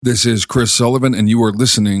This is Chris Sullivan, and you are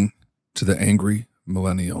listening to the Angry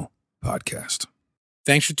Millennial Podcast.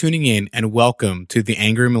 Thanks for tuning in, and welcome to the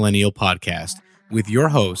Angry Millennial Podcast with your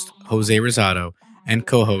host, Jose Rosado, and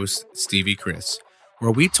co-host, Stevie Chris, where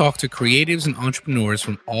we talk to creatives and entrepreneurs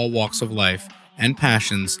from all walks of life and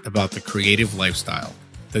passions about the creative lifestyle,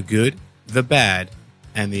 the good, the bad,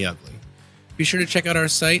 and the ugly. Be sure to check out our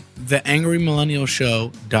site,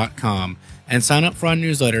 theangrymillennialshow.com, and sign up for our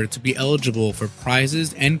newsletter to be eligible for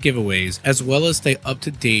prizes and giveaways, as well as stay up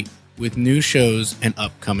to date with new shows and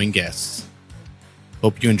upcoming guests.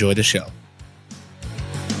 Hope you enjoy the show.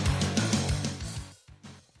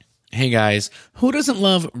 Hey guys, who doesn't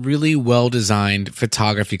love really well-designed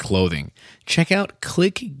photography clothing? Check out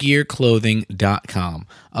clickgearclothing.com,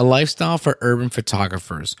 a lifestyle for urban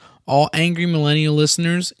photographers. All Angry Millennial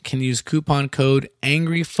listeners can use coupon code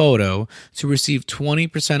ANGRYPHOTO to receive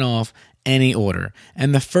 20% off any order.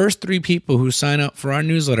 And the first 3 people who sign up for our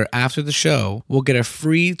newsletter after the show will get a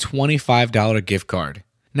free $25 gift card.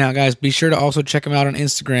 Now, guys, be sure to also check them out on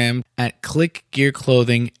Instagram at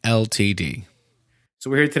clickgearclothing.ltd.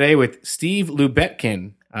 So we're here today with Steve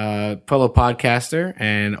Lubetkin, fellow podcaster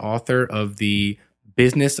and author of The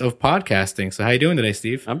Business of Podcasting. So how you doing today,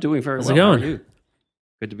 Steve? I'm doing very well. How's it going? How are you?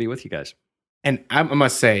 Good to be with you guys. And I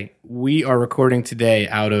must say, we are recording today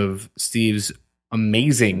out of Steve's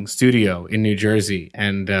amazing studio in New Jersey,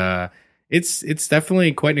 and it's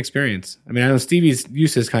definitely quite an experience. I mean, I know Stevie's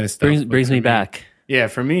used to this kind of stuff. Brings me back. Yeah,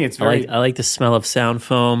 for me, it's very. I like the smell of sound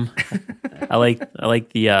foam. I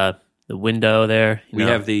like the window there. We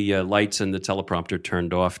have the lights and the teleprompter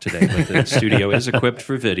turned off today, but the studio is equipped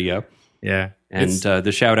for video. Yeah, and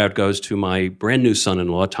the shout out goes to my brand new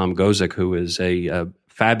son-in-law, Tom Gozik, who is a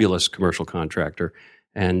fabulous commercial contractor,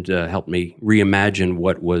 and helped me reimagine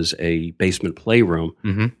what was a basement playroom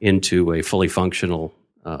into a fully functional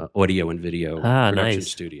audio and video production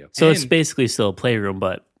studio. So it's basically still a playroom,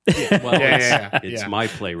 but it's my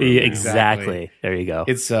playroom. Yeah, exactly. There you go.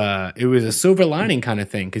 It was a silver lining kind of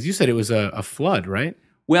thing, because you said it was a flood, right?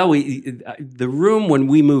 Well, the room when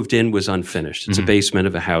we moved in was unfinished. It's a basement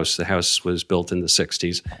of a house. The house was built in the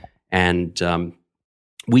 60s, and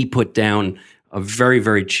we put down a very,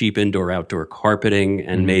 very cheap indoor-outdoor carpeting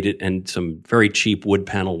and made it, and some very cheap wood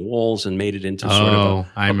panel walls, and made it into sort of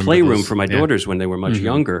a playroom for my daughters when they were much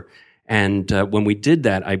younger. And when we did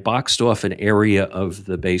that, I boxed off an area of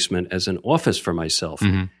the basement as an office for myself.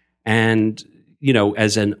 And, you know,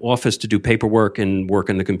 as an office to do paperwork and work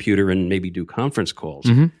on the computer and maybe do conference calls.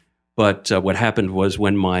 But what happened was,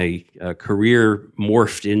 when my career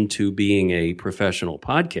morphed into being a professional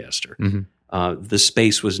podcaster, the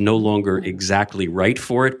space was no longer exactly right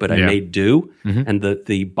for it, but I made do. And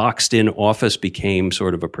the boxed-in office became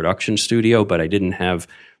sort of a production studio, but I didn't have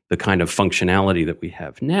the kind of functionality that we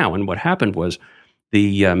have now. And what happened was,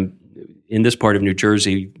 in this part of New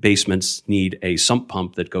Jersey, basements need a sump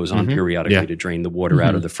pump that goes on periodically to drain the water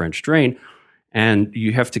out of the French drain. And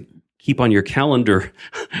you have to keep on your calendar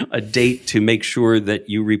a date to make sure that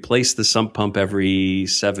you replace the sump pump every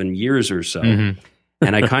 7 years or so.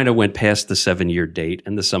 And I kind of went past the 7-year date,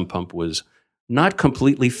 and the sump pump was not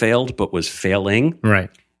completely failed, but was failing. Right.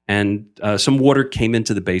 And some water came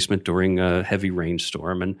into the basement during a heavy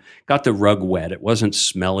rainstorm and got the rug wet. It wasn't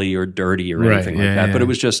smelly or dirty or anything like that, but it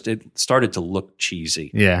was just, it started to look cheesy.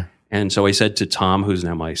 Yeah. And so I said to Tom, who's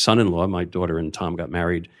now my son-in-law, my daughter and Tom got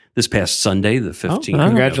married this past Sunday, the 15th.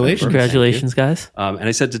 Congratulations. Congratulations, guys. And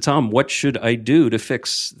I said to Tom, what should I do to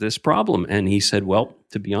fix this problem? And he said, well,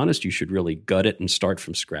 to be honest, you should really gut it and start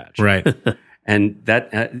from scratch. Right. And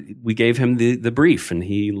that we gave him the brief, and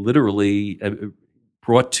he literally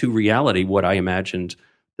brought to reality what I imagined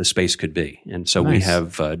the space could be. And so we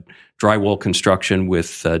have drywall construction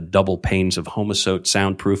with double panes of Homosote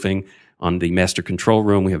soundproofing on the master control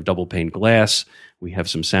room. We have double pane glass. We have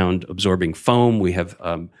some sound absorbing foam. We have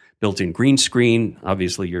built-in green screen.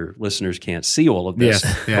 Obviously, your listeners can't see all of this,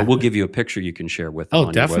 but we'll give you a picture you can share with them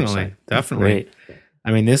on your website. Definitely. Great.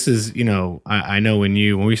 I mean, this is, you know, I know when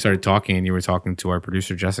we started talking and you were talking to our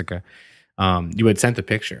producer, Jessica, you had sent a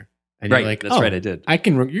picture. And you're like, that's right, I did.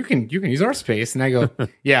 You can use our space. And I go,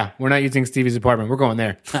 yeah, we're not using Stevie's apartment. We're going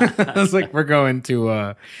there. I was like, we're going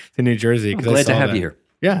to New Jersey. I'm glad to have you here.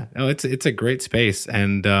 Yeah, no, it's a great space.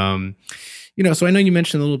 And, you know, so I know you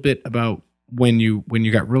mentioned a little bit about when you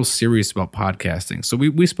got real serious about podcasting. So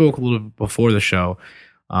we spoke a little bit before the show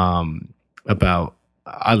about,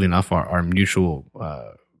 oddly enough, our mutual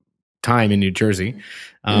time in New Jersey.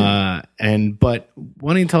 But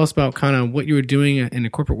why don't you tell us about kind of what you were doing in the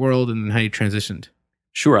corporate world and how you transitioned?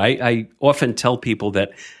 Sure. I often tell people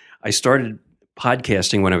that I started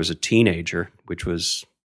podcasting when I was a teenager, which was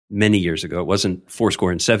many years ago. It wasn't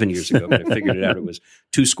 7 years ago, but I figured it out. It was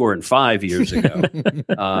 5 years ago.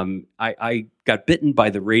 I got bitten by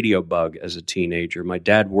the radio bug as a teenager. My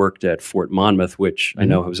dad worked at Fort Monmouth, which I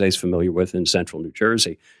know Jose's familiar with, in central New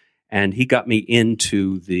Jersey. And he got me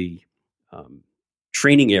into the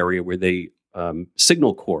training area where they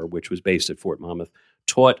Signal Corps, which was based at Fort Monmouth,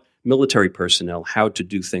 taught military personnel how to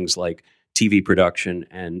do things like TV production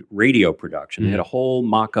and radio production. They had a whole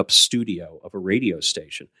mock-up studio of a radio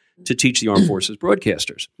station to teach the Armed Forces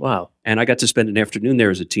broadcasters. Wow. And I got to spend an afternoon there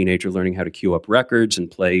as a teenager learning how to cue up records and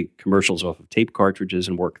play commercials off of tape cartridges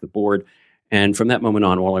and work the board. And from that moment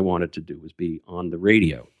on, all I wanted to do was be on the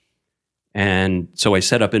radio. And so I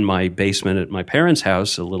set up in my basement at my parents'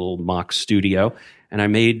 house a little mock studio, and I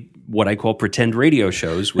made what I call pretend radio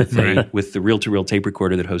shows with with the reel-to-reel tape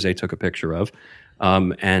recorder that Jose took a picture of,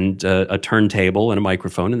 and a turntable and a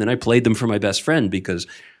microphone. And then I played them for my best friend because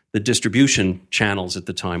the distribution channels at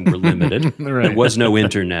the time were limited. There was no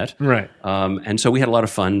internet. And so we had a lot of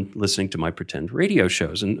fun listening to my pretend radio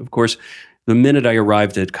shows. And of course, the minute I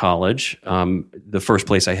arrived at college, the first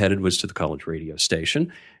place I headed was to the college radio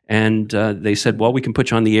station. And they said, well, we can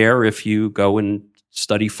put you on the air if you go and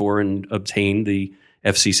study for and obtain the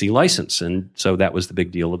FCC license. And so that was the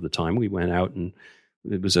big deal of the time. We went out, and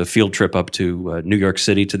it was a field trip up to New York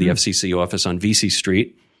City to the FCC office on VC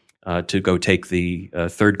Street to go take the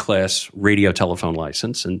third-class radio telephone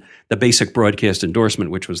license. And the basic broadcast endorsement,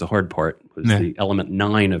 which was the hard part, was the element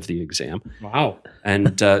 9 of the exam. Wow.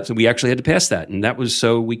 And so we actually had to pass that. And that was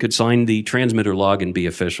so we could sign the transmitter log and be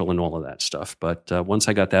official and all of that stuff. But once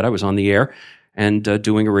I got that, I was on the air and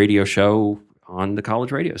doing a radio show on the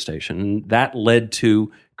college radio station. And that led to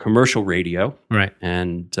commercial radio.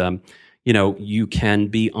 And you can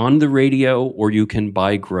be on the radio or you can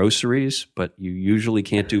buy groceries, but you usually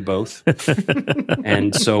can't do both.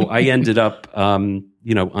 And so I ended up, on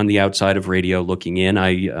the outside of radio looking in.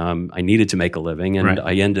 I needed to make a living, and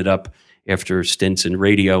I ended up, after stints in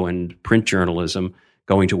radio and print journalism,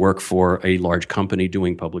 going to work for a large company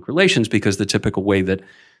doing public relations, because the typical way that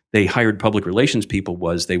they hired public relations people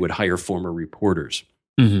was they would hire former reporters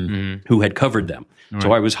who had covered them.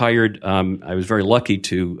 So I was hired. I was very lucky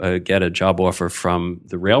to get a job offer from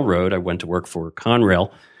the railroad. I went to work for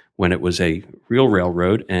Conrail when it was a real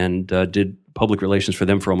railroad, and did public relations for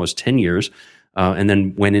them for almost 10 years, and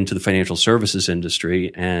then went into the financial services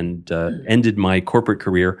industry and ended my corporate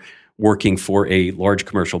career working for a large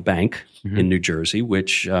commercial bank in New Jersey,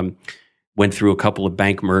 which went through a couple of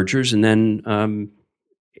bank mergers, and then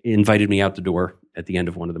invited me out the door at the end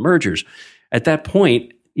of one of the mergers. At that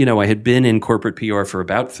point, I had been in corporate PR for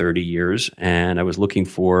about 30 years, and I was looking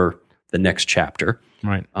for the next chapter.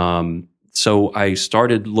 So I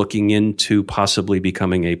started looking into possibly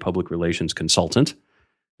becoming a public relations consultant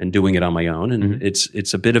and doing it on my own. And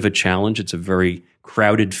it's a bit of a challenge. It's a very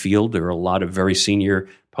crowded field. There are a lot of very senior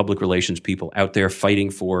public relations people out there fighting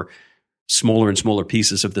for smaller and smaller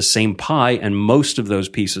pieces of the same pie, and most of those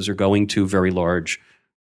pieces are going to very large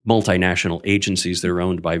multinational agencies that are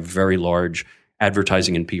owned by very large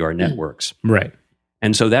advertising and PR networks.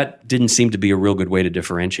 And so that didn't seem to be a real good way to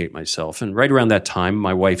differentiate myself. And right around that time,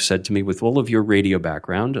 my wife said to me, with all of your radio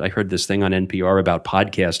background, I heard this thing on NPR about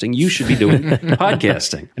podcasting. You should be doing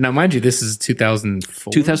podcasting. And now, mind you, this is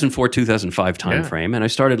 2004? 2004, 2005 timeframe. And I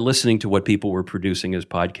started listening to what people were producing as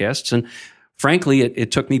podcasts. And frankly,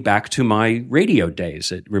 it took me back to my radio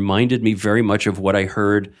days. It reminded me very much of what I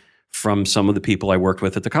heard from some of the people I worked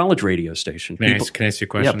with at the college radio station. Can I ask you a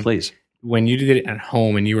question? Yeah, please. When you did it at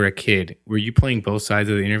home and you were a kid, were you playing both sides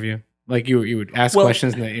of the interview? Like you would ask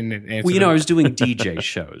questions and answer. Well, I was doing DJ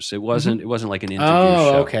shows. It wasn't like an interview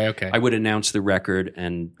show. Okay. I would announce the record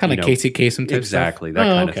and kind of like Casey Kasem type exactly stuff?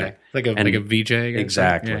 that kind of thing. Like a VJ.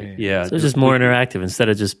 Exactly. Yeah. So it's just more interactive. Instead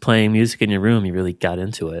of just playing music in your room, you really got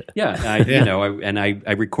into it. Yeah.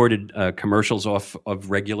 I recorded commercials off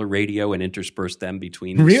of regular radio and interspersed them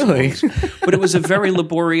between songs. But it was a very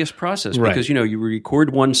laborious process because you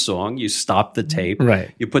record one song, you stop the tape,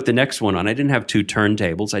 you put the next one on. I didn't have two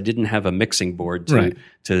turntables. I didn't have a mixing board to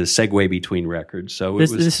segue between records. So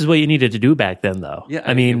this is what you needed to do back then, though. Yeah.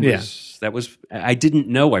 That was. I didn't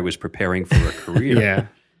know I was preparing for a career.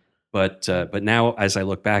 But now, as I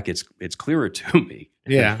look back, it's clearer to me.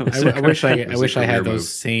 Yeah, I wish I had those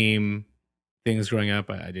same things growing up.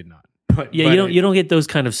 I did not. But you don't get those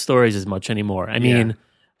kind of stories as much anymore. I mean,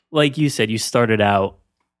 like you said, you started out,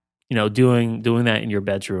 doing that in your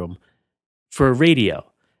bedroom for radio.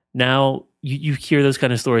 Now you hear those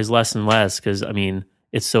kind of stories less and less because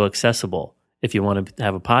it's so accessible. If you want to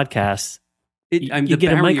have a podcast, you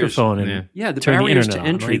get a microphone and the turn barriers the to internet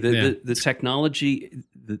entry, on, right? the technology,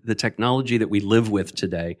 the technology that we live with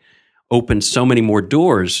today opens so many more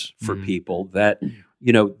doors for people that,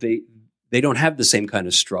 they don't have the same kind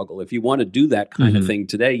of struggle. If you want to do that kind of thing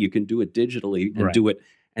today, you can do it digitally and do it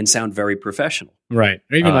and sound very professional. Right.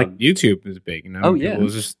 Or even like YouTube is big, Oh, yeah. People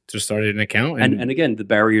just started an account. And again, the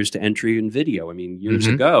barriers to entry in video. I mean, years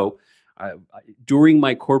ago, during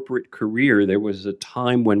my corporate career, there was a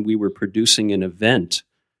time when we were producing an event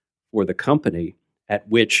for the company at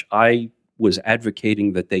which I was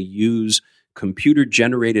advocating that they use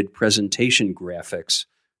computer-generated presentation graphics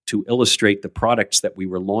to illustrate the products that we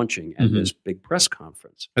were launching at this big press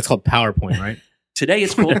conference. That's called PowerPoint, right? Today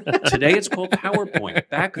it's called PowerPoint.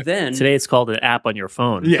 Back then, Today it's called an app on your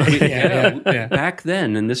phone. Yeah. Back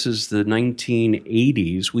then, and this is the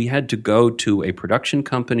 1980s, we had to go to a production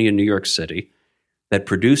company in New York City that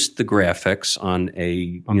produced the graphics on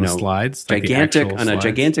a slides,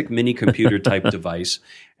 gigantic mini computer type device,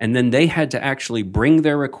 and then they had to actually bring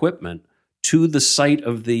their equipment to the site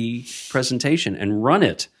of the presentation and run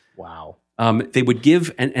it. Wow. They would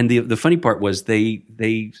give, and the funny part was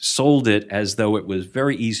they sold it as though it was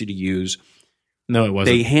very easy to use. No, it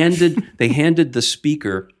wasn't. They handed the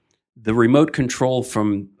speaker the remote control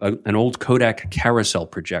from an old Kodak carousel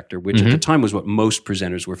projector, which at the time was what most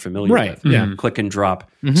presenters were familiar with. Yeah. Click and drop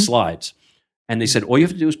slides. And they said, all you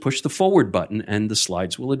have to do is push the forward button and the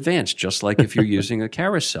slides will advance, just like if you're using a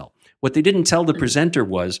carousel. What they didn't tell the presenter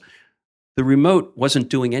was the remote wasn't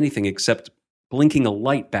doing anything except blinking a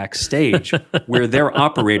light backstage where their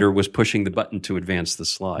operator was pushing the button to advance the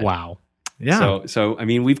slide. Wow. Yeah. So I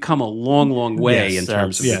mean, we've come a long, long way in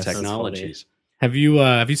terms of the that's technologies. Have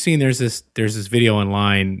you seen there's this video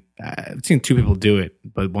online? I've seen two people do it,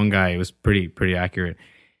 but one guy was pretty accurate.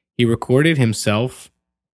 He recorded himself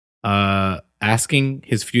asking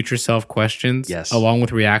his future self questions along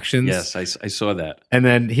with reactions. Yes, I saw that. And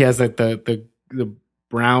then he has like the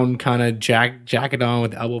brown kind of jacket on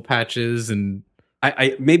with elbow patches, and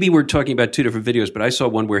I maybe we're talking about two different videos, but I saw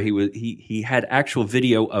one where he had actual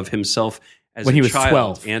video of himself as when a he was child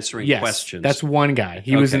 12 answering questions. That's one guy.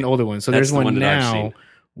 He was an older one. So That's there's the one one that I've now seen.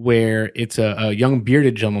 where it's a young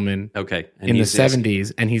bearded gentleman Okay. And in the he's asking-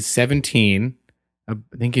 70s, and he's 17. I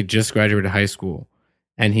think he just graduated high school,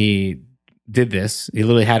 and he did this. He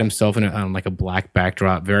literally had himself in like a black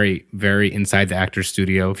backdrop, very, very inside the actor's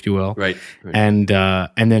studio, if you will. Right. And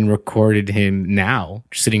then recorded him now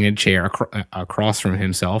sitting in a chair across from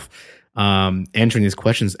himself, answering these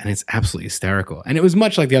questions, and it's absolutely hysterical. And it was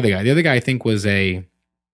much like the other guy. The other guy, I think, was he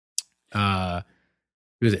was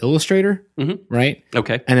an illustrator, right?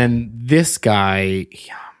 Okay. And then this guy,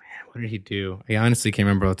 what did he do? I honestly can't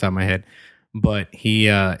remember off the top of my head. But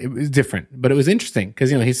it was different. But it was interesting because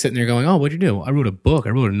he's sitting there going, "Oh, what'd you do? I wrote a book. I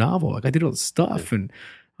wrote a novel. Like I did all this stuff." And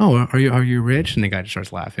are you rich? And the guy just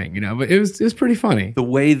starts laughing. But it was pretty funny. The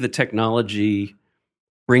way the technology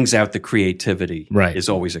brings out the creativity is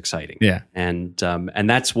always exciting. Yeah, and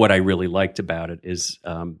that's what I really liked about it is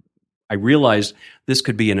I realized this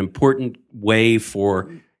could be an important way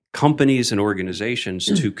for companies and organizations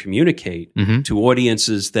to communicate to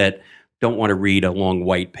audiences that don't want to read a long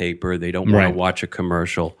white paper. They don't want to watch a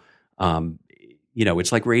commercial.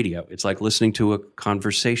 It's like radio. It's like listening to a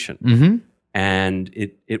conversation. And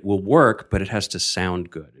it will work, but it has to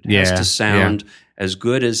sound good. It has to sound as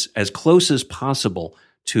good as close as possible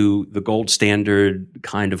to the gold standard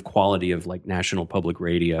kind of quality of like National Public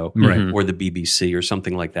Radio or the BBC or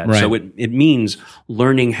something like that. So it means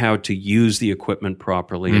learning how to use the equipment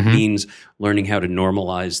properly. It means learning how to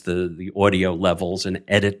normalize the audio levels and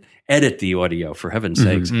edit the audio, for heaven's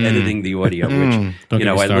sakes, editing the audio, which,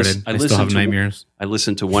 I still have nightmares. I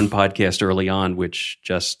listened to one podcast early on, which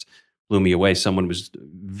just blew me away. Someone was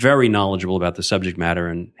very knowledgeable about the subject matter,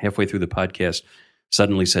 and halfway through the podcast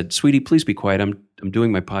suddenly said, "Sweetie, please be quiet. I'm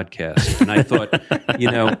doing my podcast." And I thought,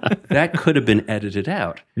 that could have been edited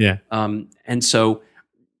out. Yeah. And so,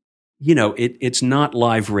 it's not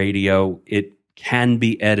live radio. It can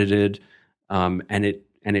be edited, and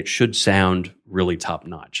it should sound really top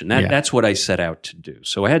notch. And that's what I set out to do.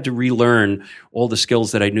 So I had to relearn all the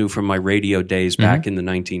skills that I knew from my radio days back in the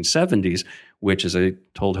 1970s, which, as I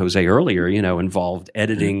told Jose earlier, involved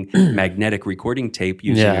editing magnetic recording tape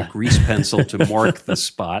using a grease pencil to mark the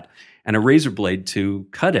spot and a razor blade to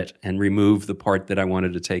cut it and remove the part that I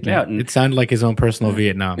wanted to take out. And it sounded like his own personal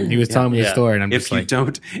Vietnam. He was telling me the story, and I'm just like,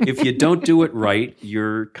 if you don't do it right,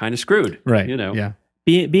 you're kind of screwed. Right. Yeah.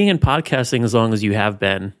 Being in podcasting as long as you have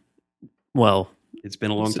been, it's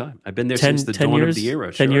been a long time. I've been there since the dawn of the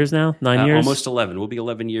era. 10 years now? 9 years? Almost 11. We'll be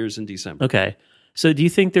 11 years in December. Okay. So do you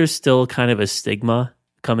think there's still kind of a stigma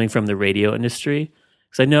coming from the radio industry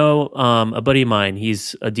Because I know a buddy of mine,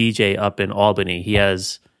 he's a DJ up in Albany. He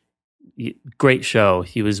has great show.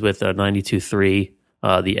 He was with 92.3,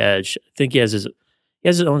 The Edge. I think he has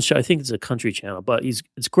his own show. I think it's a country channel, but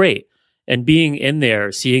it's great. And being in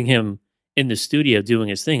there, seeing him in the studio doing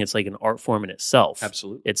his thing, it's like an art form in itself.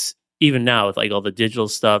 Absolutely. It's even now with like all the digital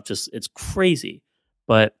stuff, it's crazy.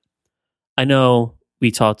 But I know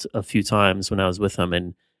we talked a few times when I was with him,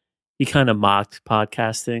 and he kind of mocked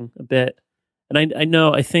podcasting a bit. And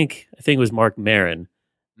I think it was Mark Maron,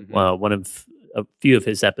 one of a few of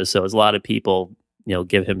his episodes. A lot of people,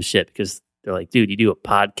 give him shit because they're like, dude, you do a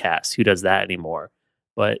podcast. Who does that anymore?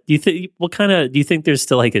 But do you think there's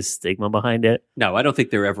still like a stigma behind it? No, I don't think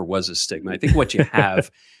there ever was a stigma. I think what you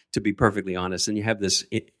have, to be perfectly honest, and you have this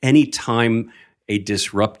anytime a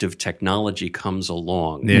disruptive technology comes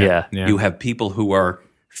along, you have people who are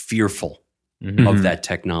fearful of that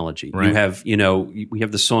technology. Right. You have, we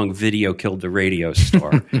have the song "Video Killed the Radio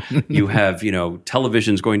Star." You have,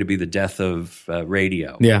 television's going to be the death of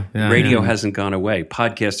radio. Radio hasn't gone away.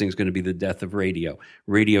 Podcasting is going to be the death of radio.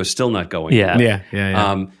 Radio's still not going away.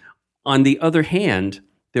 On the other hand,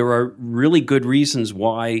 there are really good reasons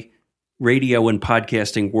why radio and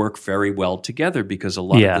podcasting work very well together, because a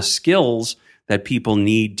lot of the skills that people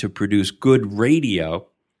need to produce good radio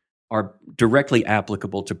are directly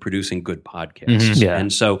applicable to producing good podcasts.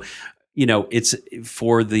 And so, it's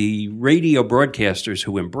for the radio broadcasters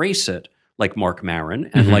who embrace it, like Mark Maron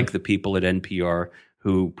and like the people at NPR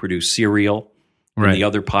who produce Serial and the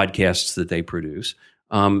other podcasts that they produce.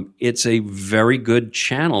 It's a very good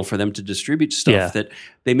channel for them to distribute stuff that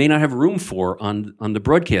they may not have room for on the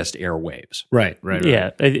broadcast airwaves. Right.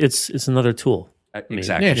 Yeah, it's another tool.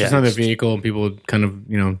 Exactly. Yeah, it's just another vehicle, and people kind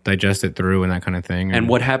of, digest it through and that kind of thing. And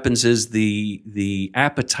what happens is the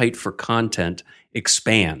appetite for content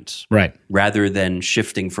expands, rather than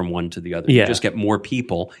shifting from one to the other. You just get more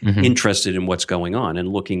people interested in what's going on and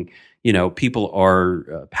looking. People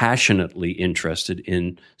are passionately interested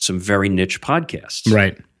in some very niche podcasts,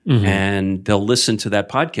 and they'll listen to that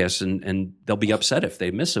podcast and they'll be upset if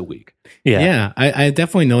they miss a week. I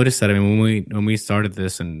definitely noticed that. I mean, when we started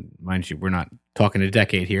this, and mind you, we're not talking a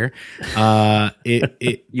decade here.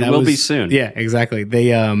 It you will be soon. Yeah, exactly.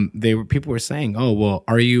 People were saying, "Oh, well,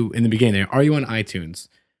 are you in the beginning? Are you on iTunes?"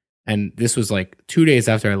 And this was like 2 days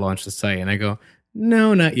after I launched the site, and I go,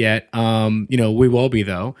 "No, not yet. We will be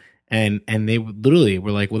though." And they literally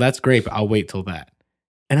were like, "Well, that's great, but I'll wait till that."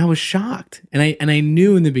 And I was shocked. And I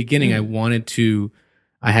knew in the beginning I wanted to.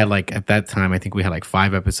 I had at that time, I think we had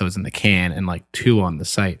 5 episodes in the can and 2 on the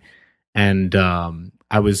site. And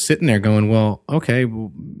I was sitting there going, well, okay,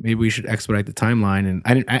 well, maybe we should expedite the timeline.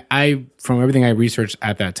 And I from everything I researched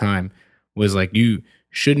at that time was you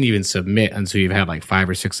shouldn't even submit until you've had 5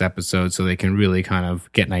 or 6 episodes, so they can really kind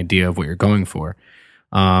of get an idea of what you're going for.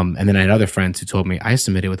 And then I had other friends who told me I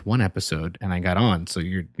submitted with 1 episode and I got on. So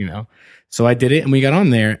so I did it and we got on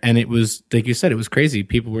there, and it was, like you said, it was crazy.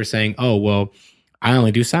 People were saying, oh, well, I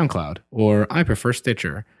only do SoundCloud, or I prefer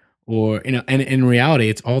Stitcher, or, and in reality,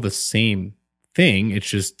 it's all the same thing. It's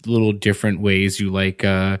just little different ways you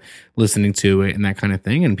listening to it and that kind of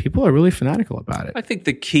thing. And people are really fanatical about it. I think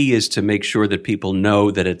the key is to make sure that people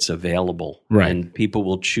know that it's available, and people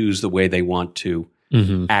will choose the way they want to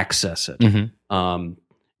access it.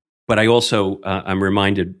 But I also, I'm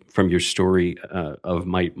reminded from your story of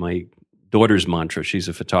my daughter's mantra. She's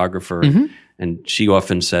a photographer, and she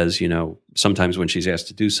often says, sometimes when she's asked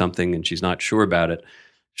to do something and she's not sure about it,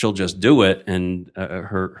 she'll just do it. And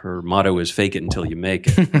her motto is fake it until you make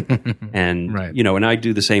it. And, and I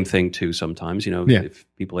do the same thing too sometimes. If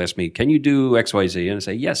people ask me, can you do X, Y, Z? And I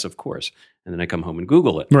say, yes, of course. And then I come home and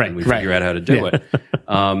Google it. And we figure out how to do it.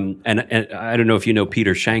 And I don't know if you know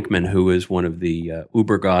Peter Shankman, who is one of the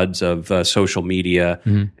uber gods of social media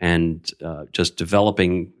and just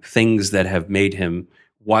developing things that have made him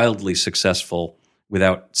wildly successful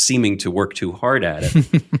without seeming to work too hard at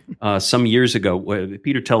it. Some years ago,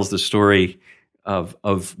 Peter tells the story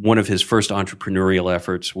of one of his first entrepreneurial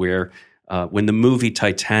efforts where when the movie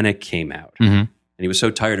Titanic came out, and he was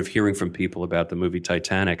so tired of hearing from people about the movie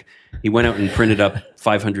Titanic, he went out and printed up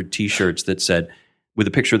 500 T-shirts that said, with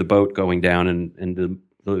a picture of the boat going down, and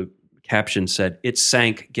the caption said, "It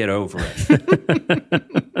sank, get over it."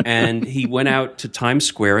 And he went out to Times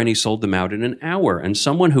Square and he sold them out in an hour. And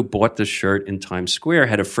someone who bought the shirt in Times Square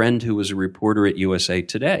had a friend who was a reporter at USA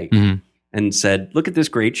Today and said, "Look at this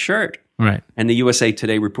great shirt." And the USA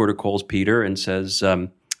Today reporter calls Peter and says,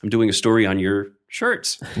 "I'm doing a story on your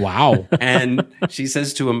shirts." Wow. And she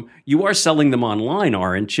says to him, "You are selling them online,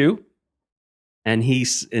 aren't you?" And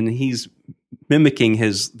he's mimicking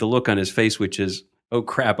the look on his face, which is, oh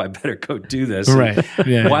crap, I better go do this. Right.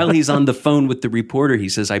 Yeah. While he's on the phone with the reporter, he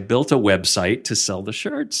says, I built a website to sell the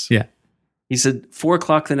shirts. Yeah. He said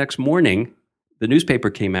 4:00 the next morning, the newspaper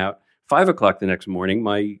came out. 5:00 the next morning,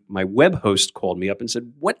 my web host called me up and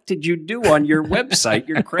said, what did you do on your website?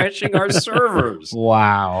 You're crashing our servers.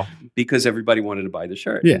 Wow. Because everybody wanted to buy the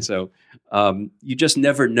shirt. Yeah. And so you just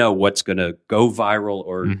never know what's going to go viral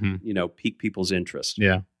or, pique people's interest.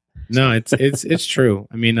 Yeah. No, it's true.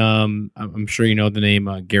 I mean, I'm sure you know the name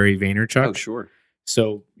Gary Vaynerchuk. Oh, sure.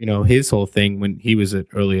 So, his whole thing when he was an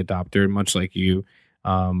early adopter, much like you,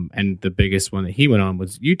 and the biggest one that he went on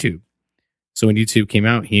was YouTube. So when YouTube came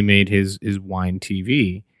out, he made his wine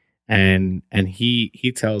TV, and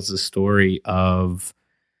he tells the story of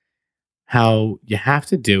how you have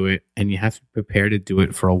to do it and you have to prepare to do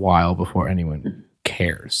it for a while before anyone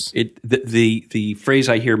cares. The phrase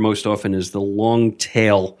I hear most often is the long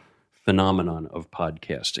tail phenomenon of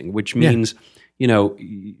podcasting, which means,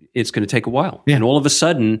 it's going to take a while. Yeah. And all of a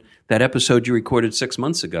sudden, that episode you recorded 6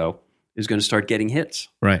 months ago is going to start getting hits.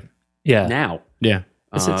 Right. Yeah. Now. Yeah.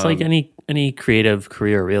 It's like any creative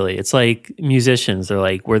career, really. It's like musicians. They're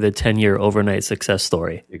like, we're the 10-year overnight success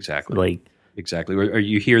story. Exactly. Exactly. Or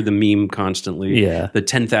you hear the meme constantly. Yeah. The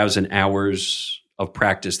 10,000 hours of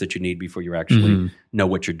practice that you need before you actually know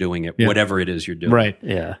what you're doing at whatever it is you're doing. Right.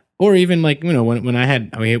 Yeah. Or even like, when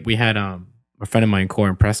we had a friend of mine,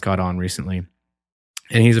 Corin Prescott, on recently,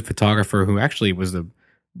 and he's a photographer who actually was a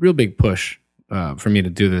real big push for me to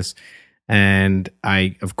do this. And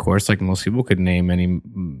I, of course, like most people, could name any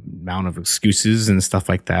amount of excuses and stuff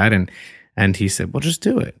like that. And he said, well, just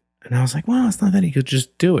do it. And I was like, well, it's not that. He could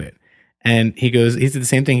just do it. And he did the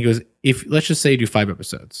same thing. He goes, let's just say you do 5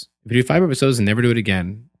 episodes. If you do 5 episodes and never do it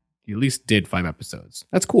again, you at least did 5 episodes.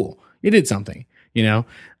 That's cool. You did something,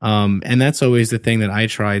 and that's always the thing that I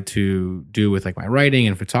try to do with like my writing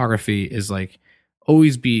and photography is like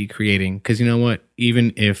always be creating. Because you know what,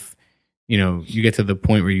 even if you get to the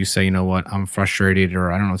point where you say, you know what, I'm frustrated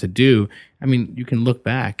or I don't know what to do. I mean, you can look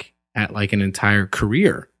back at like an entire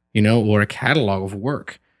career, or a catalog of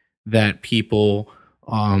work that people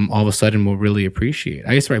all of a sudden will really appreciate.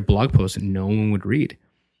 I used to write blog posts that no one would read.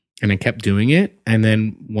 And I kept doing it. And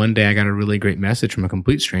then one day I got a really great message from a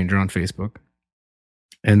complete stranger on Facebook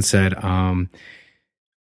and said, I've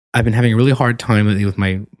been having a really hard time lately with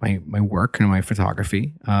my work and my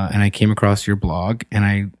photography. And I came across your blog and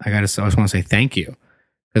I just want to say thank you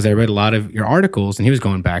because I read a lot of your articles, and he was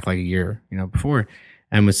going back like a year, before,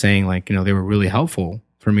 and was saying like, they were really helpful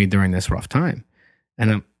for me during this rough time.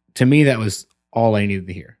 And to me, that was all I needed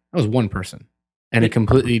to hear. That was one person, and it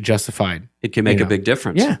completely justified. It can make a big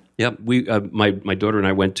difference. Yeah. Yep. We, my daughter and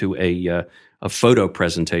I went to a photo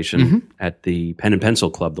presentation at the Pen and Pencil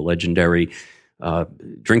Club, the legendary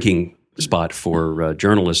drinking spot for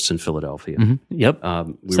journalists in Philadelphia. Yep.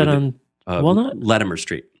 We Set were on Walnut? Latimer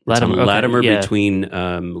Street. Latimer, it's on okay, Latimer yeah. between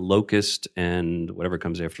Locust and whatever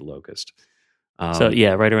comes after Locust.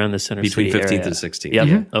 Right around the center between city 15th area. and 16th. Yep.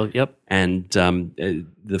 Yeah. Oh, yep. And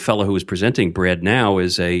the fellow who was presenting, Brad Now,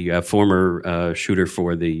 is a former shooter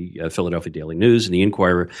for the Philadelphia Daily News and the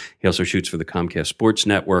Inquirer. He also shoots for the Comcast Sports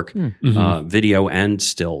Network, video and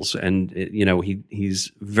stills. And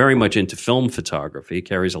he's very much into film photography. He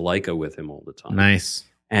carries a Leica with him all the time. Nice.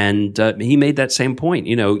 And he made that same point.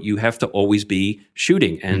 You have to always be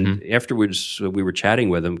shooting. And afterwards, we were chatting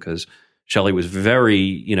with him because Shelley was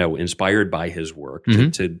very, inspired by his work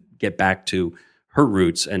to get back to her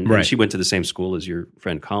roots. And she went to the same school as your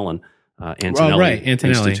friend Colin, Antonelli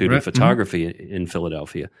Institute of Photography in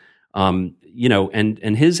Philadelphia. And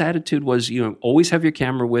his attitude was, always have your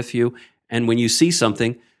camera with you. And when you see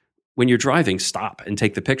something, when you're driving, stop and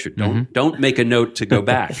take the picture. Don't make a note to go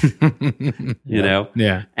back.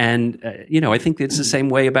 Yeah. And I think it's the same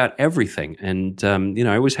way about everything. And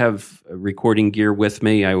I always have recording gear with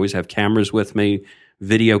me. I always have cameras with me,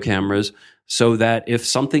 video cameras, so that if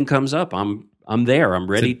something comes up, I'm there. I'm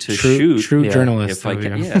ready to shoot. True journalist. If I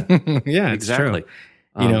can. Yeah, exactly.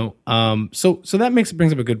 True. So that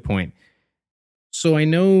brings up a good point. So I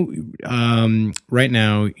know right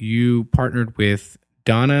now you partnered with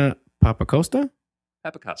Donna Papacosta.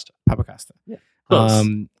 Yeah.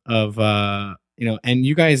 And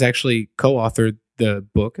you guys actually co-authored the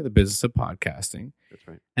book, The Business of Podcasting. That's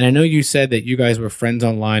right. And I know you said that you guys were friends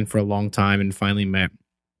online for a long time and finally met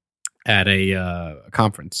at a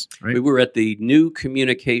conference, right? We were at the New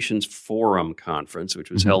Communications Forum conference, which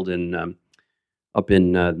was held in up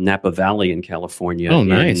in Napa Valley in California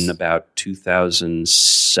in about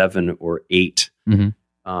 2007 or 8.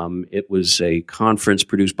 It was a conference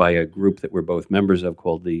produced by a group that we're both members of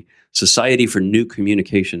called the Society for New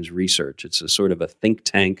Communications Research. It's a sort of a think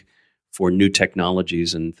tank for new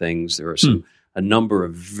technologies and things. There are a number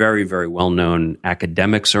of very, very well-known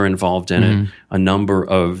academics are involved in it. A number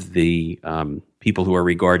of the people who are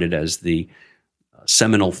regarded as the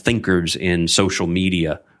seminal thinkers in social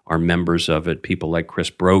media are members of it. People like Chris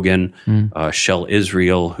Brogan, Shel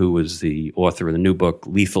Israel, who was the author of the new book,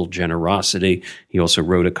 Lethal Generosity. He also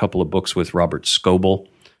wrote a couple of books with Robert Scoble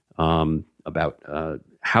about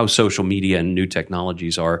how social media and new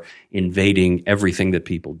technologies are invading everything that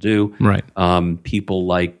people do. Right. People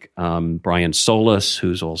like Brian Solis,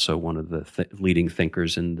 who's also one of the leading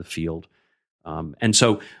thinkers in the field. And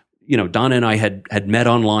so, Donna and I had met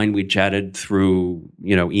online. We chatted through,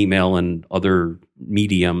 email and other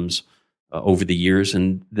mediums over the years,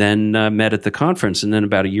 and then met at the conference. And then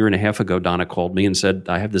about a year and a half ago, Donna called me and said,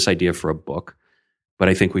 I have this idea for a book, but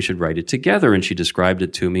I think we should write it together. And she described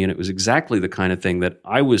it to me, and it was exactly the kind of thing that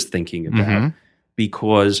I was thinking about,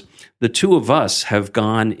 because the two of us have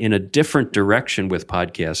gone in a different direction with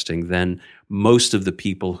podcasting than most of the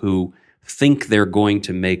people who think they're going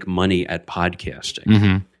to make money at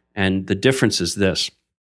podcasting. And the difference is this.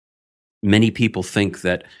 Many people think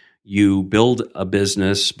that you build a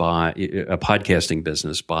business a podcasting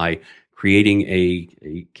business by creating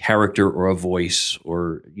a character or a voice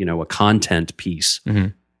or, a content piece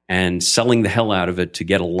and selling the hell out of it to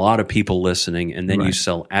get a lot of people listening. And then you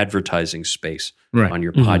sell advertising space on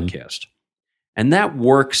your podcast. And that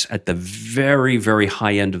works at the very, very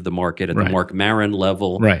high end of the market, at the Mark Maron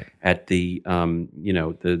level, at the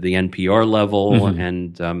the NPR level,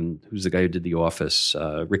 and who's the guy who did The Office,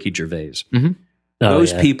 Ricky Gervais.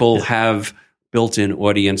 Those people have built-in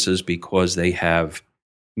audiences because they have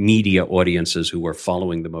media audiences who are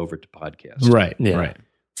following them over to podcasts. Right.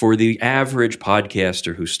 For the average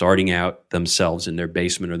podcaster who's starting out themselves in their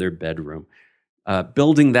basement or their bedroom,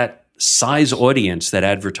 building that size audience that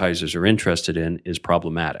advertisers are interested in is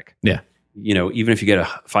problematic. Yeah. Even if you get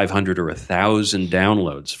 500 or 1,000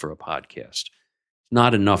 downloads for a podcast,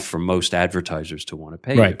 not enough for most advertisers to want to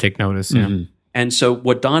pay you. Take notice. Yeah. And so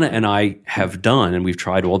what Donna and I have done, and we've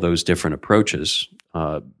tried all those different approaches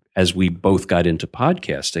as we both got into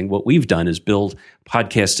podcasting, what we've done is build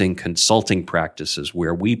podcasting consulting practices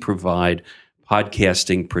where we provide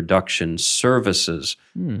podcasting production services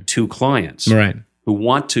to clients who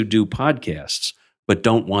want to do podcasts but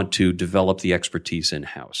don't want to develop the expertise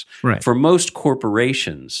in-house. For most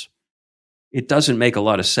corporations, it doesn't make a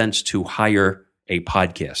lot of sense to hire a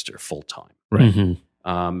podcaster full-time.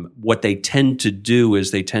 What they tend to do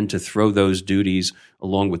is they tend to throw those duties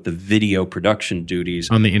along with the video production duties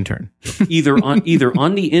on the intern, either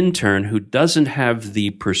on the intern who doesn't have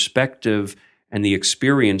the perspective and the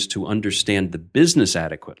experience to understand the business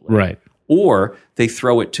adequately, or they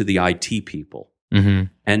throw it to the IT people.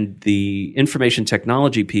 And the information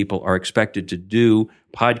technology people are expected to do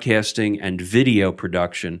podcasting and video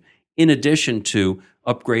production in addition to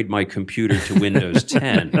upgrade my computer to Windows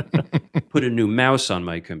 10, put a new mouse on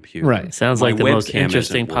my computer. Sounds like the most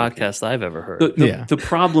interesting podcast I've ever heard. The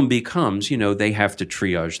problem becomes, they have to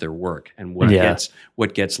triage their work. And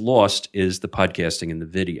what gets lost is the podcasting and the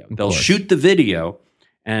video. They'll shoot the video,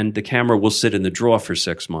 and the camera will sit in the drawer for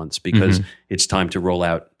 6 months because it's time to roll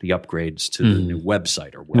out the upgrades to the new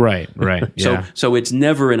website or whatever. So it's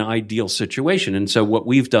never an ideal situation. And so what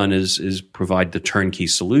we've done is provide the turnkey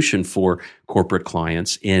solution for corporate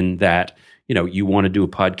clients in that, you want to do a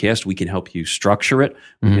podcast, we can help you structure it,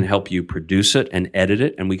 we can help you produce it and edit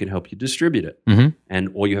it, and we can help you distribute it.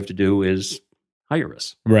 And all you have to do is hire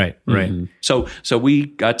us. So we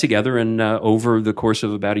got together, and over the course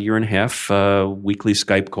of about a year and a half, weekly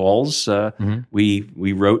Skype calls,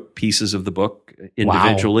 we wrote pieces of the book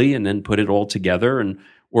individually and then put it all together and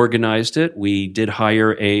organized it. We did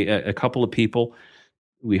hire a couple of people.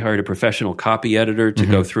 We hired a professional copy editor to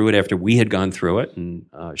go through it after we had gone through it, and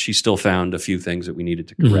she still found a few things that we needed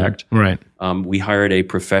to correct. We hired a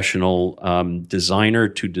professional designer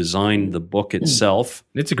to design the book itself.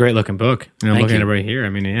 It's a great looking book. I'm looking at it right here. I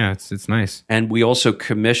mean, it's nice. And we also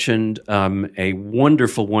commissioned a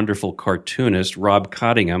wonderful, wonderful cartoonist, Rob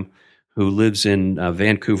Cottingham, who lives in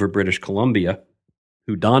Vancouver, British Columbia,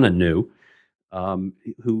 who Donna knew,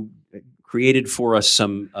 who created for us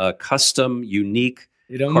some custom, unique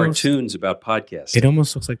cartoons about podcasts. It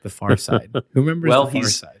almost looks like The Far Side. Who remembers The Far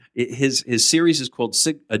Side? His series is called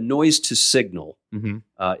A Noise to Signal,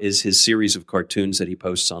 is his series of cartoons that he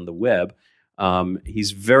posts on the web.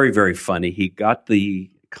 He's very, very funny. He got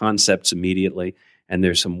the concepts immediately, and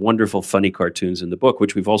there's some wonderful, funny cartoons in the book,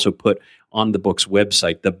 which we've also put on the book's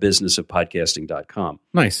website, thebusinessofpodcasting.com.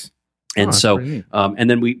 Nice. And and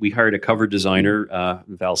then we hired a cover designer,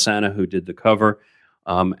 Val Sana, who did the cover.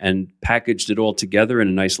 and packaged it all together in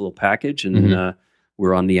a nice little package. And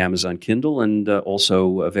we're on the Amazon Kindle and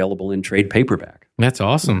also available in trade paperback. That's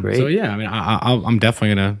awesome. Great. So yeah, I mean, I'm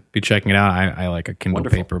definitely going to be checking it out. I like a Kindle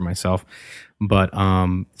Wonderful. paper myself. But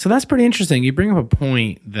so that's pretty interesting. You bring up a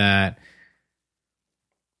point that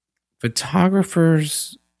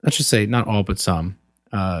photographers, let's just say not all but some,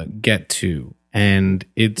 get to, and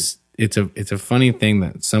it's a funny thing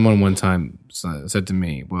that someone one time said to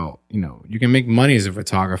me, well, you can make money as a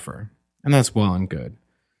photographer, and that's well and good,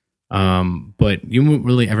 but you won't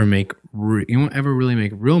ever really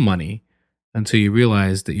make real money until you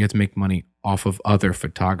realize that you have to make money off of other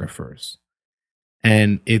photographers.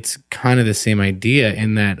 And it's kind of the same idea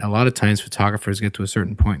in that a lot of times photographers get to a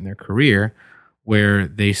certain point in their career where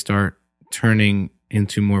they start turning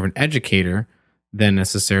into more of an educator than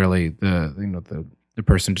necessarily the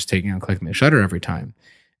person just clicking the shutter every time.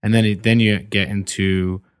 And then you get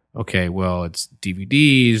into, okay, well, it's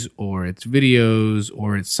DVDs or it's videos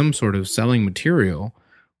or it's some sort of selling material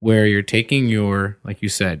where you're taking your, like you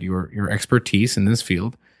said, your expertise in this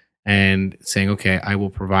field and saying, okay, I will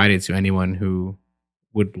provide it to anyone who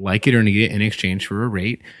would like it or need it in exchange for a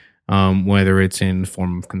rate, whether it's in the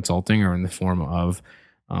form of consulting or in the form of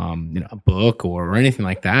a book or anything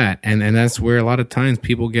like that. And that's where a lot of times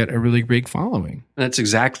people get a really big following. That's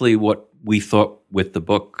exactly what we thought with the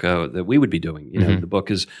book that we would be doing. The book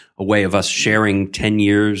is a way of us sharing 10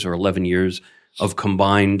 years or 11 years of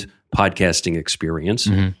combined podcasting experience.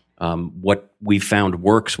 What we found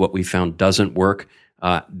works, what we found doesn't work.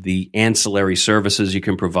 The ancillary services you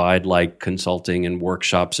can provide, like consulting and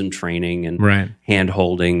workshops and training and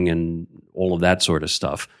hand-holding and all of that sort of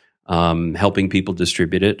stuff. Helping people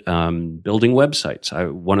distribute it, building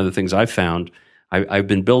websites. One of the things I found, I've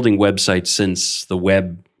been building websites since the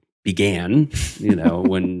web began.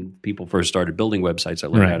 When people first started building websites, I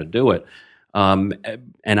learned how to do it.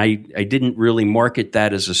 And I didn't really market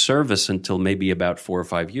that as a service until maybe about 4 or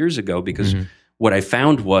 5 years ago, because what I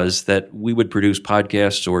found was that we would produce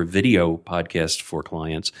podcasts or video podcasts for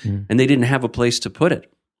clients, and they didn't have a place to put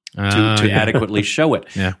it to adequately show it.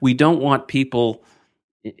 Yeah. We don't want people,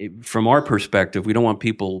 from our perspective, we don't want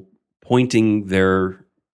people pointing their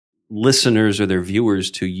listeners or their viewers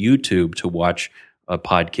to YouTube to watch a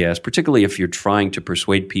podcast, particularly if you're trying to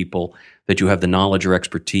persuade people that you have the knowledge or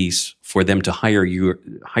expertise for them to hire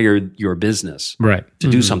your business to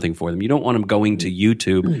do something for them. You don't want them going to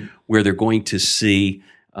YouTube where they're going to see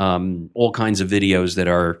all kinds of videos that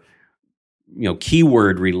are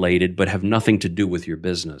keyword related but have nothing to do with your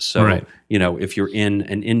business. So, if you're in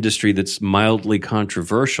an industry that's mildly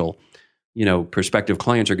controversial, prospective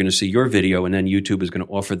clients are going to see your video, and then YouTube is going to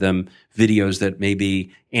offer them videos that may be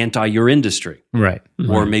anti your industry,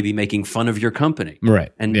 or maybe making fun of your company,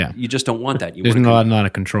 And you just don't want that. There's not a lot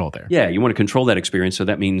of control there. Yeah, you want to control that experience. So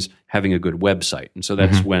that means having a good website, and so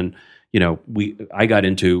that's when I got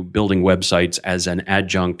into building websites as an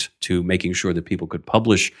adjunct to making sure that people could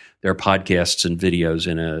publish their podcasts and videos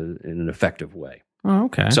in an effective way. Oh,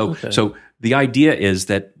 okay. So the idea is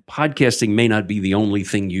that podcasting may not be the only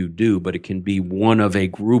thing you do, but it can be one of a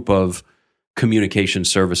group of communication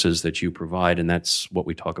services that you provide, and that's what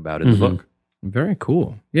we talk about in the book. Very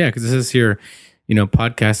cool. Yeah, because this is here,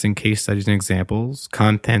 podcasting case studies and examples,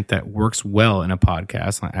 content that works well in a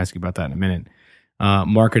podcast. I'll ask you about that in a minute.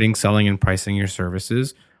 Marketing, selling, and pricing your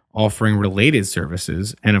services, offering related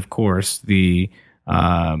services, and of course the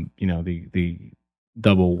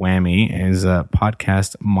double whammy is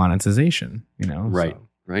podcast monetization.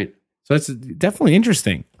 Right. So that's definitely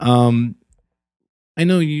interesting. I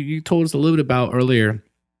know you told us a little bit earlier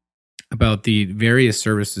about the various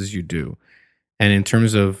services you do, and in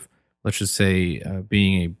terms of, let's just say,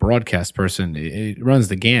 being a broadcast person, it runs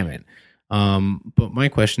the gamut. But my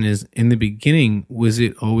question is, in the beginning, was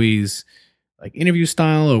it always like interview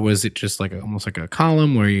style, or was it just almost like a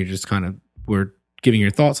column where you just kind of were giving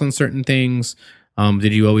your thoughts on certain things?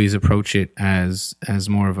 Did you always approach it as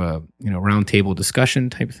more of a round table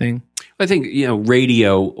discussion type thing? I think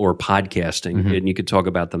radio or podcasting, and you could talk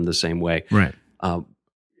about them the same way. Right.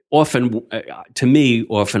 Often, to me,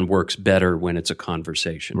 works better when it's a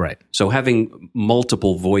conversation. Right. So having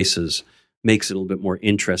multiple voices makes it a little bit more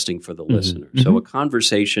interesting for the listener. So a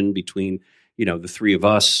conversation between the three of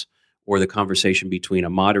us, or the conversation between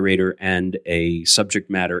a moderator and a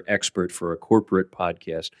subject matter expert for a corporate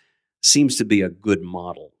podcast, seems to be a good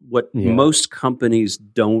model. What most companies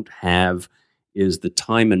don't have is the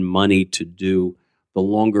time and money to do the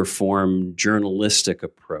longer form journalistic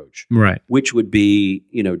approach, which would be,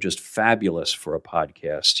 just fabulous for a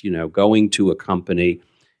podcast, going to a company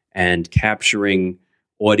and capturing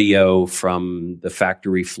audio from the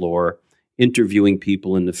factory floor interviewing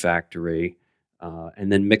people in the factory,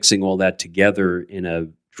 and then mixing all that together in a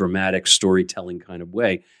dramatic storytelling kind of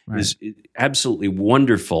way is absolutely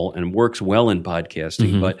wonderful and works well in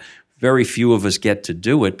podcasting, but very few of us get to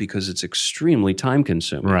do it because it's extremely time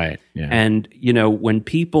consuming. Right. Yeah. And, when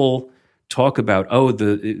people talk about,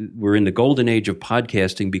 we're in the golden age of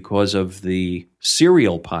podcasting because of the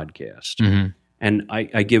Serial podcast. And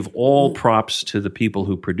I give all props to the people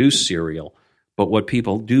who produce Serial. But what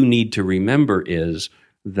people do need to remember is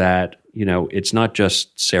that, it's not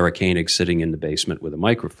just Sarah Koenig sitting in the basement with a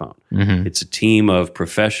microphone. It's a team of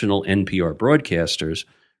professional NPR broadcasters,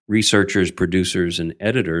 researchers, producers, and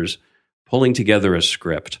editors pulling together a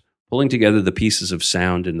script, pulling together the pieces of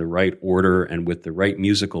sound in the right order and with the right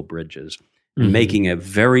musical bridges, and making a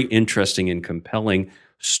very interesting and compelling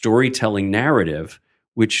storytelling narrative,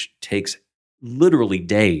 which takes literally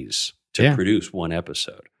days to produce one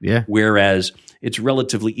episode. Yeah. Whereas it's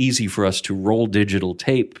relatively easy for us to roll digital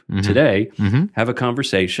tape today, have a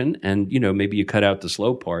conversation, and maybe you cut out the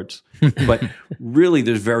slow parts, but really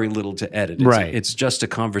there's very little to edit. It's just a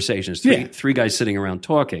conversation. It's three guys sitting around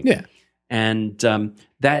talking. Yeah. And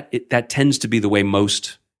that tends to be the way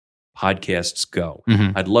most podcasts go.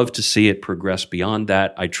 I'd love to see it progress beyond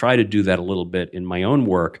that. I try to do that a little bit in my own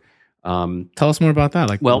work. Tell us more about that.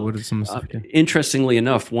 What is some stuff? Interestingly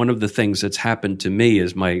enough, one of the things that's happened to me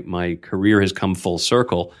is my career has come full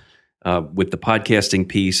circle with the podcasting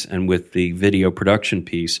piece and with the video production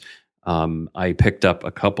piece. I picked up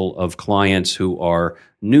a couple of clients who are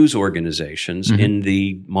news organizations in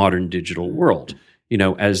the modern digital world.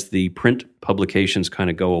 As the print publications kind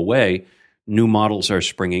of go away, new models are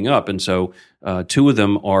springing up. And so two of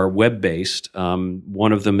them are web-based.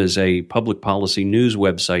 One of them is a public policy news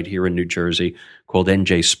website here in New Jersey called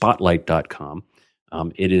njspotlight.com.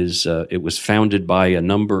 It was founded by a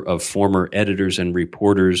number of former editors and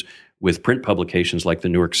reporters with print publications like the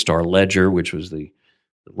Newark Star Ledger, which was the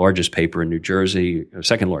largest paper in New Jersey,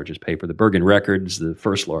 second largest paper, the Bergen Records, the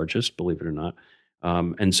first largest, believe it or not.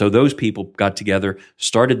 And so those people got together,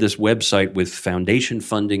 started this website with foundation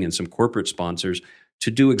funding and some corporate sponsors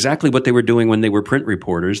to do exactly what they were doing when they were print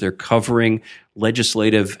reporters. They're covering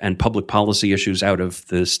legislative and public policy issues out of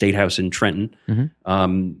the State House in Trenton,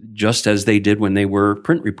 just as they did when they were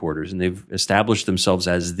print reporters. And they've established themselves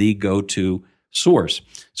as the go-to source.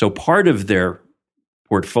 So part of their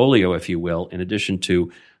portfolio, if you will, in addition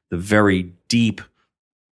to the very deep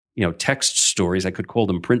text stories. I could call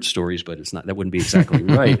them print stories, but it's not. That wouldn't be exactly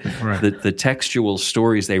right. The textual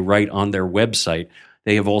stories they write on their website.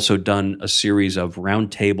 They have also done a series of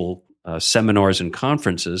roundtable seminars and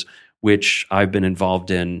conferences, which I've been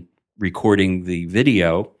involved in recording the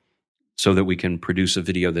video so that we can produce a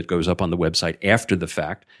video that goes up on the website after the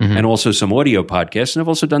fact, and also some audio podcasts. And I've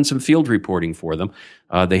also done some field reporting for them.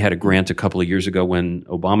 They had a grant a couple of years ago when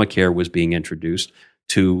Obamacare was being introduced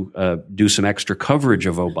to do some extra coverage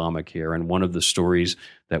of Obamacare. And one of the stories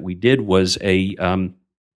that we did was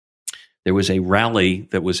there was a rally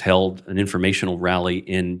that was held, an informational rally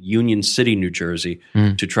in Union City, New Jersey,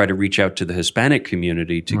 to try to reach out to the Hispanic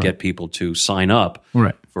community to get people to sign up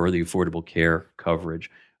for the Affordable Care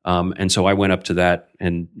coverage. And so I went up to that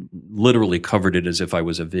and literally covered it as if I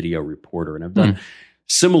was a video reporter. And I've done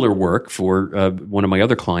similar work for one of my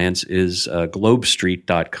other clients is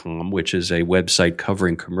globestreet.com, which is a website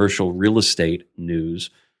covering commercial real estate news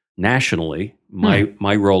nationally.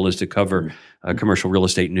 My role is to cover commercial real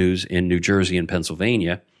estate news in New Jersey and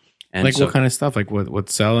Pennsylvania. And what kind of stuff? Like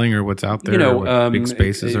what's selling or what's out there? What big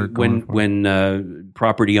spaces are going for? When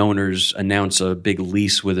property owners announce a big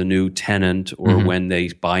lease with a new tenant, or when they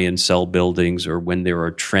buy and sell buildings, or when there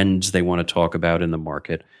are trends they want to talk about in the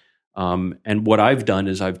market. And what I've done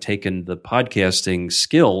is I've taken the podcasting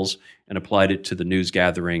skills and applied it to the news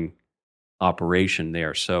gathering operation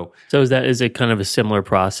there. So is it kind of a similar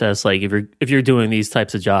process? Like if you're doing these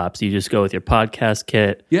types of jobs, you just go with your podcast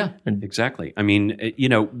kit. Yeah, exactly. I mean,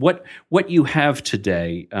 what you have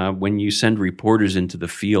today when you send reporters into the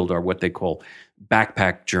field are what they call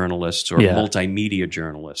backpack journalists or multimedia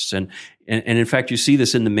journalists, and in fact, you see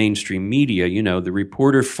this in the mainstream media. The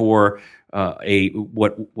reporter for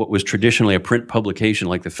what was traditionally a print publication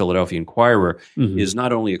like the Philadelphia Inquirer is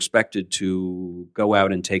not only expected to go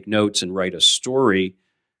out and take notes and write a story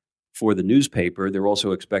for the newspaper, they're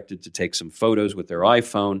also expected to take some photos with their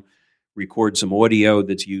iPhone, record some audio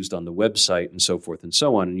that's used on the website, and so forth and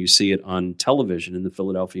so on. And you see it on television in the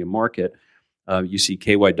Philadelphia market. You see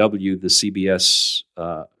KYW, the CBS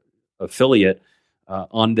affiliate,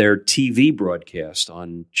 on their TV broadcast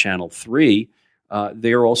on Channel 3.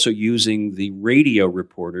 They're also using the radio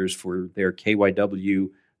reporters for their KYW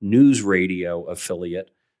News Radio affiliate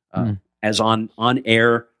as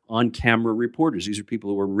on-air, on-camera reporters. These are people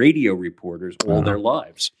who were radio reporters all their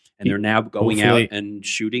lives. And they're now going out and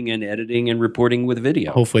shooting and editing and reporting with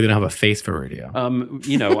video. Hopefully, they don't have a face for radio.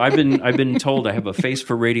 I've been told I have a face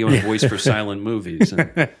for radio and a voice for silent movies.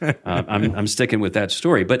 And, I'm sticking with that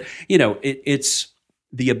story. But it's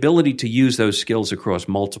the ability to use those skills across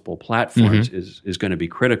multiple platforms is going to be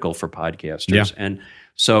critical for podcasters. And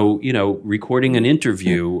so recording an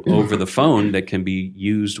interview over the phone that can be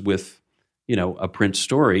used with a print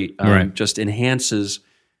story just enhances.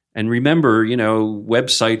 And remember,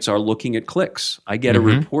 websites are looking at clicks. I get a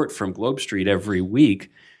report from Globe Street every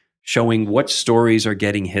week showing what stories are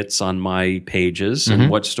getting hits on my pages and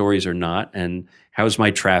what stories are not. And how's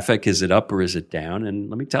my traffic? Is it up or is it down?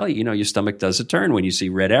 And let me tell you, your stomach does a turn when you see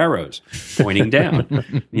red arrows pointing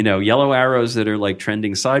down. Yellow arrows that are like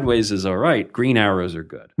trending sideways is all right. Green arrows are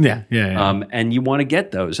good. Yeah. And you want to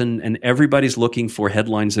get those. And everybody's looking for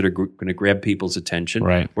headlines that are going to grab people's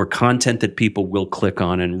attention or content that people will click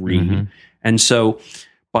on and read. And so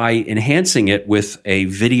by enhancing it with a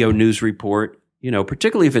video news report,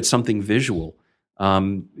 particularly if it's something visual,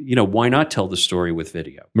 why not tell the story with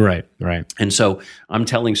video? Right. And so I'm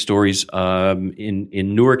telling stories in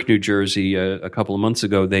Newark, New Jersey. A couple of months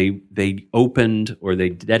ago, they opened or they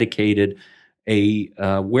dedicated a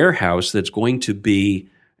warehouse that's going to be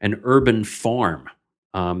an urban farm.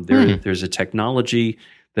 There's a technology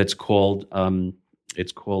that's called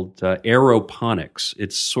aeroponics.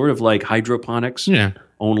 It's sort of like hydroponics,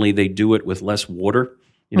 only they do it with less water.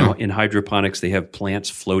 In hydroponics, they have plants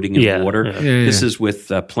floating in water. This is with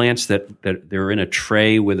plants that they're in a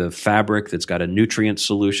tray with a fabric that's got a nutrient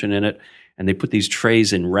solution in it. And they put these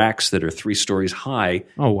trays in racks that are 3 stories high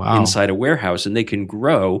inside a warehouse. And they can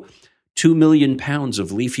grow 2 million pounds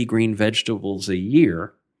of leafy green vegetables a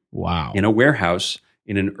year in a warehouse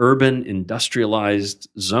in an urban industrialized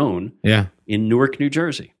zone in Newark, New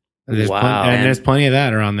Jersey. There's plenty of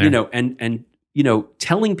that around there.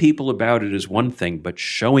 Telling people about it is one thing, but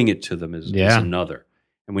showing it to them is another.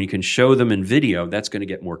 And when you can show them in video, that's going to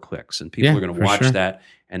get more clicks, and people are going to watch that,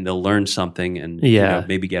 and they'll learn something, and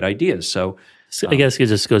maybe get ideas. So I guess it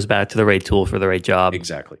just goes back to the right tool for the right job.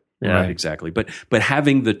 Exactly. Right. Exactly. But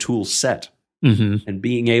having the tool set and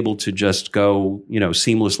being able to just go,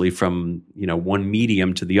 seamlessly from one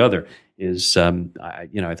medium to the other is,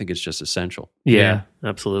 I think it's just essential. Yeah,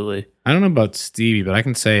 absolutely. I don't know about Stevie, but I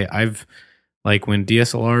can say like when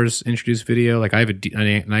DSLRs introduce video, like I have a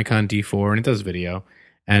Nikon D4 and it does video,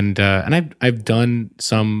 and I've done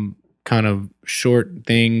some kind of short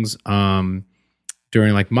things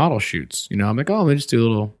during like model shoots. I'm like, I'm gonna just do a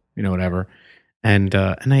little, whatever, and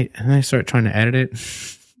I start trying to edit it,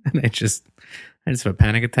 and I just have a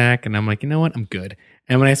panic attack, and I'm like, you know what, I'm good.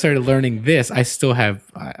 And when I started learning this, I still have,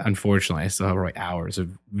 unfortunately, like hours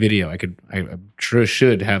of video. I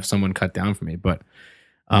should have someone cut down for me, but.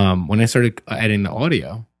 When I started editing the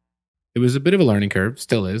audio, it was a bit of a learning curve.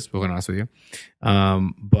 Still is, to be honest with you.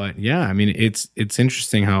 But yeah, I mean, it's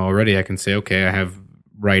interesting how already I can say, okay, I have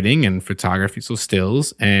writing and photography, so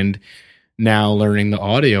stills, and now learning the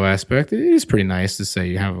audio aspect. It is pretty nice to say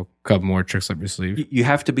you have a couple more tricks up your sleeve. You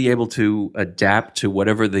have to be able to adapt to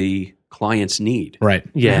whatever the clients need. Right.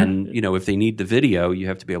 Yeah. And if they need the video, you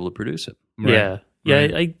have to be able to produce it. Right. Yeah.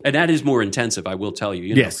 Yeah, and that is more intensive. I will tell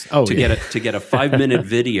you. Yes. To get a 5-minute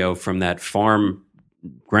video from that farm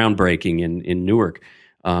groundbreaking in Newark.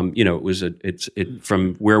 It was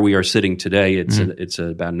from where we are sitting today. It's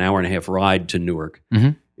about an hour and a half ride to Newark.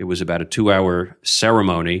 It was about a 2-hour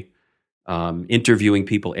ceremony, interviewing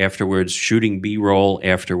people afterwards, shooting B-roll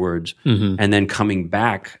afterwards, and then coming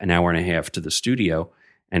back an hour and a half to the studio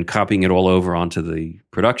and copying it all over onto the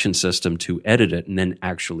production system to edit it, and then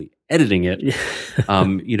actually editing it.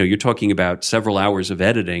 You're talking about several hours of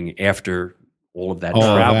editing after all of that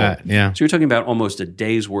travel. So you're talking about almost a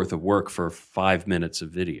day's worth of work for 5 minutes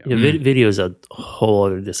of video. Yeah, video is a whole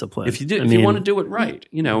other discipline. If you want to do it right,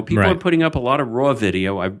 people are putting up a lot of raw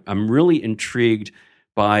video. I'm really intrigued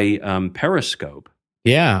by Periscope.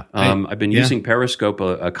 Yeah. I've been using Periscope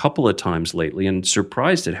a couple of times lately, and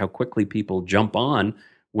surprised at how quickly people jump on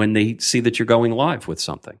when they see that you're going live with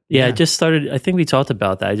something. Yeah, I just started, I think we talked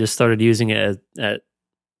about that. I just started using it at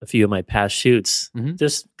a few of my past shoots,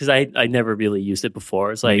 just because I never really used it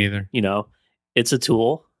before. It's like, it's a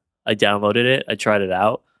tool. I downloaded it. I tried it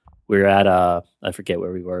out. We were at, I forget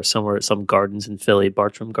where we were, somewhere at some gardens in Philly,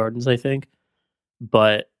 Bartram Gardens, I think.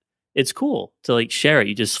 But it's cool to like share it.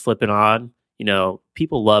 You just flip it on.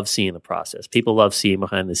 People love seeing the process. People love seeing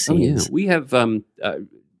behind the scenes. We have,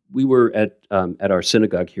 we were at our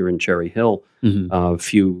synagogue here in Cherry Hill a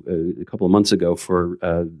couple of months ago for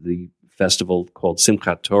the festival called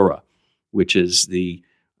Simchat Torah, which is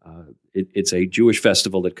it's a Jewish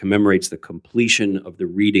festival that commemorates the completion of the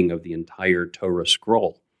reading of the entire Torah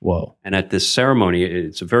scroll. Whoa. And at this ceremony,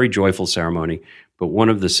 it's a very joyful ceremony, but one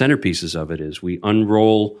of the centerpieces of it is we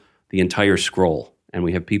unroll the entire scroll, and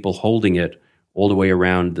we have people holding it all the way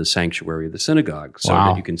around the sanctuary of the synagogue so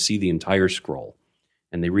that you can see the entire scroll.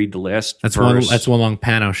 And they read the last verse. That's one long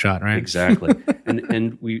pano shot, right? Exactly.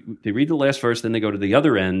 and they read the last verse, then they go to the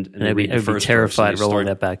other end and they read the first verse. I'd be terrified rolling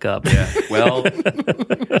that back up. Yeah. Well,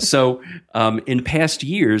 so in past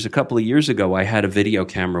years, a couple of years ago, I had a video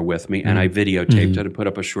camera with me and I videotaped it and put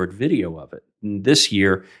up a short video of it. And this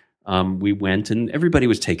year, we went and everybody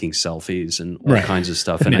was taking selfies and all kinds of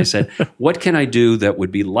stuff. And I said, what can I do that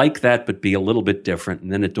would be like that but be a little bit different?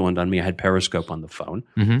 And then it dawned on me I had Periscope on the phone.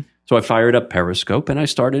 So I fired up Periscope and I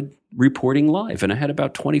started reporting live. And I had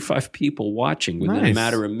about 25 people watching within a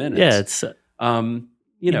matter of minutes. Yeah, it's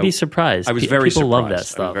you'd be surprised. I was very people surprised. Love that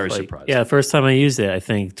stuff. I was very surprised. Yeah, the first time I used it, I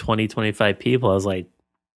think 20, 25 people. I was like,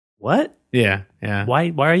 what? Yeah.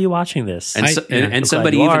 Why are you watching this? And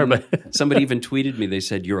somebody even tweeted me. They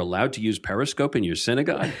said, "You're allowed to use Periscope in your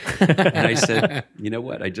synagogue." And I said, "You know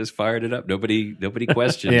what? I just fired it up. Nobody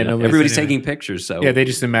questioned it. Everybody's taking pictures." So they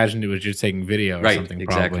just imagined it was just taking video or something.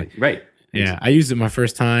 Exactly. Probably. Right. Yeah, I used it my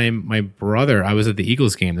first time. My brother, I was at the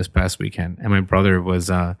Eagles game this past weekend, and my brother was,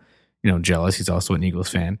 jealous. He's also an Eagles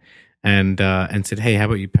fan, and said, "Hey, how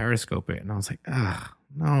about you Periscope it?" And I was like,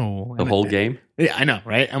 no. The whole game? Yeah, I know,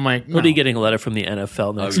 right? I'm like, He'll be getting a letter from the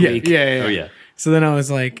NFL next week. Yeah. Oh, yeah. So then I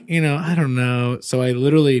was like, I don't know. So I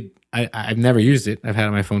literally, I've never used it. I've had it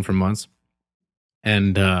on my phone for months.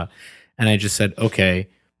 And I just said, okay,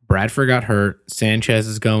 Bradford got hurt. Sanchez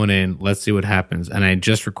is going in. Let's see what happens. And I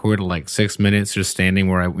just recorded like 6 minutes just standing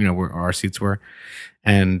where where our seats were.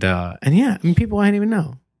 And people I didn't even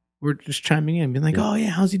know were just chiming in, being like, oh yeah,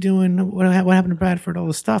 how's he doing? What happened to Bradford? All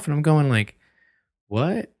this stuff. And I'm going like,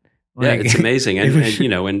 what? Yeah, it's amazing.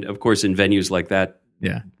 And of course, in venues like that,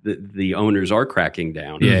 yeah, the owners are cracking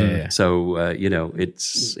down. Yeah. So,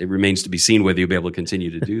 it remains to be seen whether you'll be able to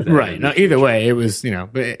continue to do that. Right. No, either way, it was,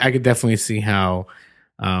 but I could definitely see how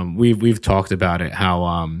we've talked about it,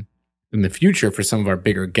 how in the future for some of our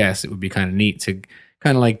bigger guests, it would be kind of neat to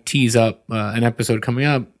kind of like tease up an episode coming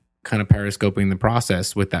up, kind of periscoping the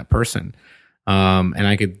process with that person. And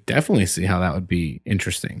I could definitely see how that would be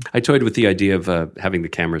interesting. I toyed with the idea of having the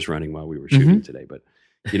cameras running while we were shooting today, but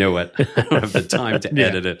you know what? I don't have the time to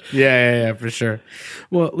edit it. Yeah, for sure.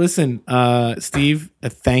 Well, listen, Steve,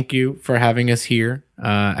 thank you for having us here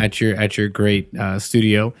at your great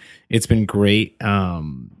studio. It's been great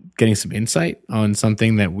getting some insight on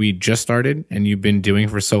something that we just started and you've been doing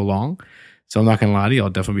for so long. So I'm not going to lie to you. I'll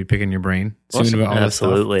definitely be picking your brain soon about all that stuff.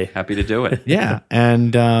 Absolutely. Happy to do it. Yeah.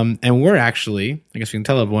 And we're actually, I guess we can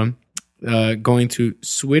tell everyone, going to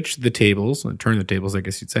switch the tables, turn the tables, I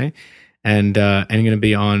guess you'd say, and going to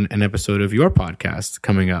be on an episode of your podcast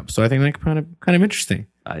coming up. So I think that's kind of interesting.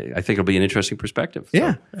 I think it'll be an interesting perspective.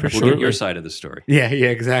 Yeah, for sure. We'll get your side of the story. Yeah,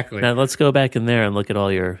 exactly. Now let's go back in there and look at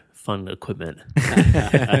all your fun equipment.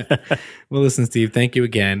 Well, listen, Steve, thank you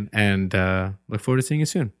again, and look forward to seeing you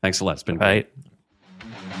soon. Thanks a lot. It's been great. Right.